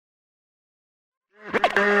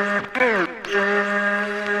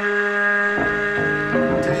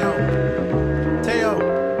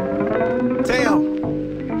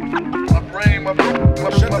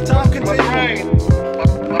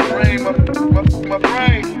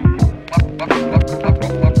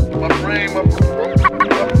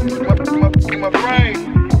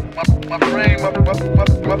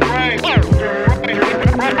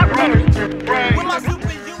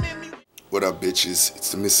What up, bitches?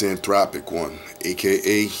 It's the misanthropic one,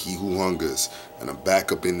 aka He Who Hungers, and I'm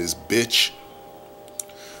back up in this bitch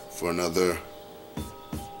for another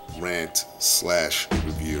rant /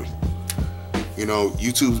 review. You know,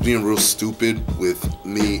 YouTube's being real stupid with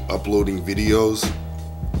me uploading videos.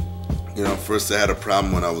 You know, first I had a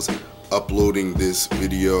problem when I was uploading this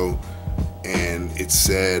video and it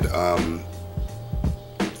said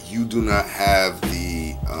you do not have the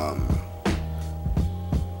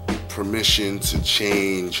permission to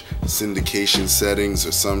change syndication settings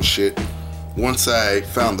or some shit. Once I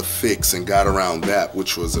found the fix and got around that,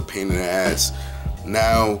 which was a pain in the ass,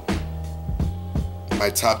 now my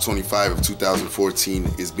top 25 of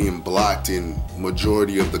 2014 is being blocked in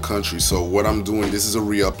majority of the country. So what I'm doing, this is a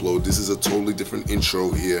re-upload. This is a totally different intro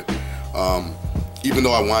here. Even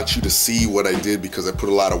though I want you to see what I did because I put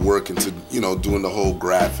a lot of work into, you know, doing the whole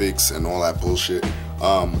graphics and all that bullshit.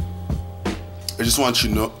 I just wanted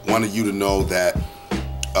you to know that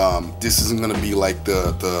this isn't gonna be like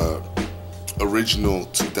the original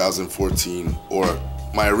 2014 or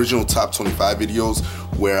my original top 25 videos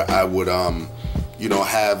where I would you know,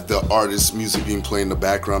 have the artist's music being played in the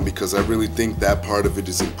background, because I really think that part of it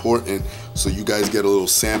is important, so you guys get a little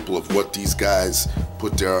sample of what these guys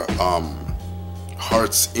put their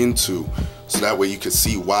hearts into, so that way you could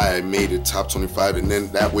see why I made it top 25, and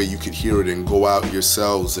then that way you could hear it and go out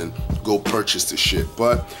yourselves and go purchase the shit.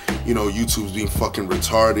 But you know, YouTube's being fucking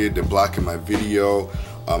retarded. They're blocking my video.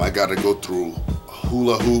 I gotta go through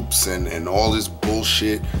hula hoops and all this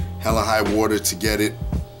bullshit, hella high water to get it,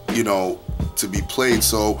 you know, to be played.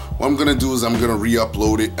 So what I'm gonna do is I'm gonna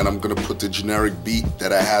re-upload it, and I'm gonna put the generic beat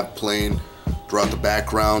that I have playing throughout the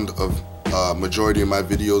background of majority of my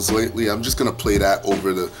videos lately. I'm just gonna play that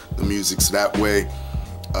over the music, so that way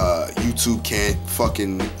YouTube can't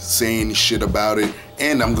fucking say any shit about it,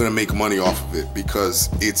 and I'm gonna make money off of it because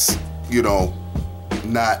it's, you know,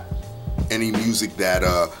 not any music that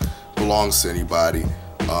belongs to anybody.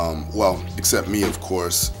 Well, except me, of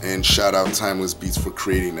course, and shout out Timeless Beats for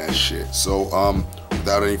creating that shit. So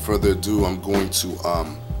without any further ado, I'm going to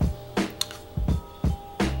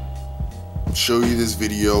show you this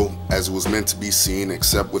video as it was meant to be seen,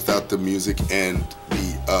 except without the music and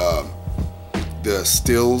the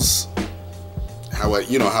stills. How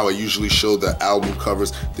I usually show the album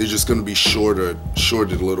covers. They're just gonna be shorted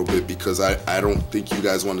a little bit because I don't think you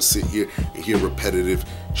guys want to sit here and hear repetitive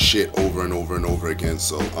shit over and over and over again.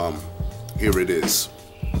 So here it is.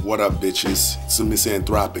 What up, bitches? It's a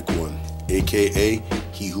misanthropic one, aka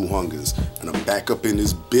He Who Hungers, and I'm back up in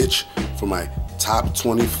this bitch for my top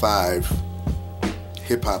 25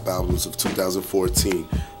 hip-hop albums of 2014.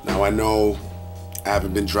 Now I know I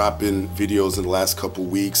haven't been dropping videos in the last couple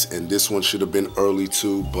weeks, and this one should have been early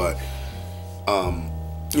too, but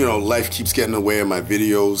you know, life keeps getting away in my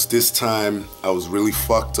videos. This time I was really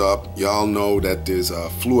fucked up. Y'all know that there's a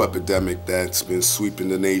flu epidemic that's been sweeping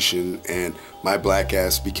the nation, and my black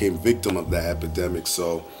ass became victim of that epidemic.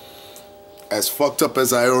 So as fucked up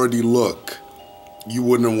as I already look, you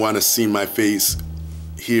wouldn't want to see my face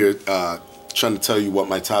here trying to tell you what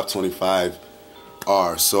my top 25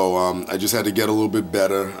 are. So I just had to get a little bit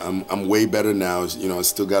better. I'm way better now. You know, I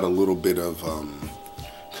still got a little bit of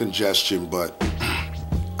congestion, but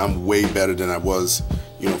I'm way better than I was,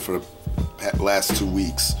 you know, for the last 2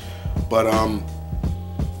 weeks. But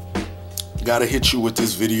gotta hit you with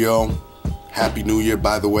this video. Happy New Year,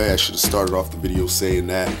 by the way. I should have started off the video saying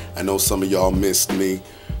that. I know some of y'all missed me.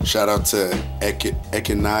 Shout out to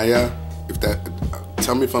Ekenaya. If that,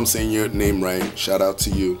 tell me if I'm saying your name right. Shout out to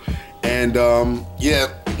you. And yeah,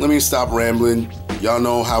 let me stop rambling. Y'all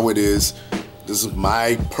know how it is. This is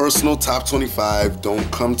my personal top 25. Don't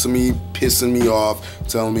come to me pissing me off,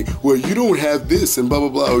 telling me, well, you don't have this and blah, blah,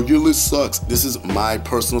 blah, or your list sucks. This is my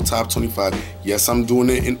personal top 25. Yes, I'm doing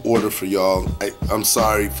it in order for y'all. I'm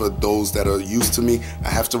sorry for those that are used to me. I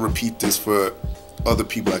have to repeat this for other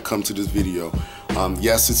people that come to this video.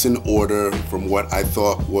 Yes, it's in order from what I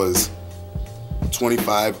thought was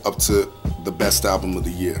 25 up to the best album of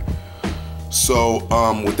the year. So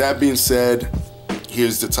with that being said,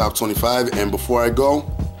 here's the top 25. And before I go,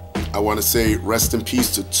 I want to say rest in peace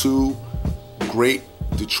to two great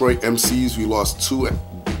Detroit MCs. We lost two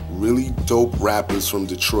really dope rappers from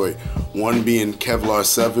Detroit. One being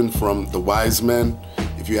Kevlar7 from The Wise Men.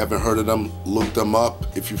 If you haven't heard of them, look them up.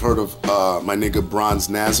 If you've heard of my nigga Bronze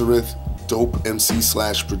Nazareth, dope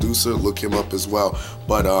MC/producer, look him up as well.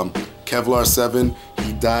 But Kevlar7,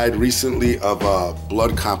 he died recently of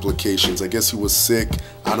blood complications. I guess he was sick.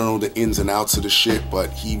 I don't know the ins and outs of the shit,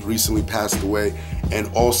 but he recently passed away. And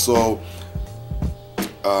also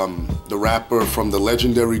the rapper from the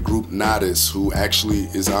legendary group Nodis, who actually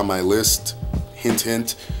is on my list, hint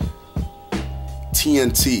hint,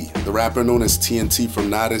 TNT, the rapper known as TNT from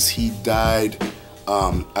Nodis, he died,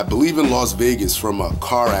 I believe in Las Vegas from a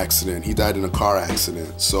car accident. He died in a car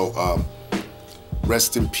accident. So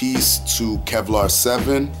rest in peace to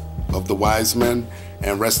Kevlar7 of The Wise Men,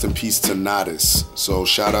 and rest in peace to Nodis. So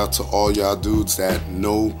shout out to all y'all dudes that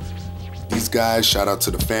know these guys, shout out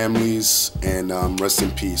to the families, and rest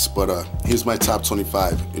in peace. But here's my top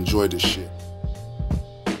 25. Enjoy this shit.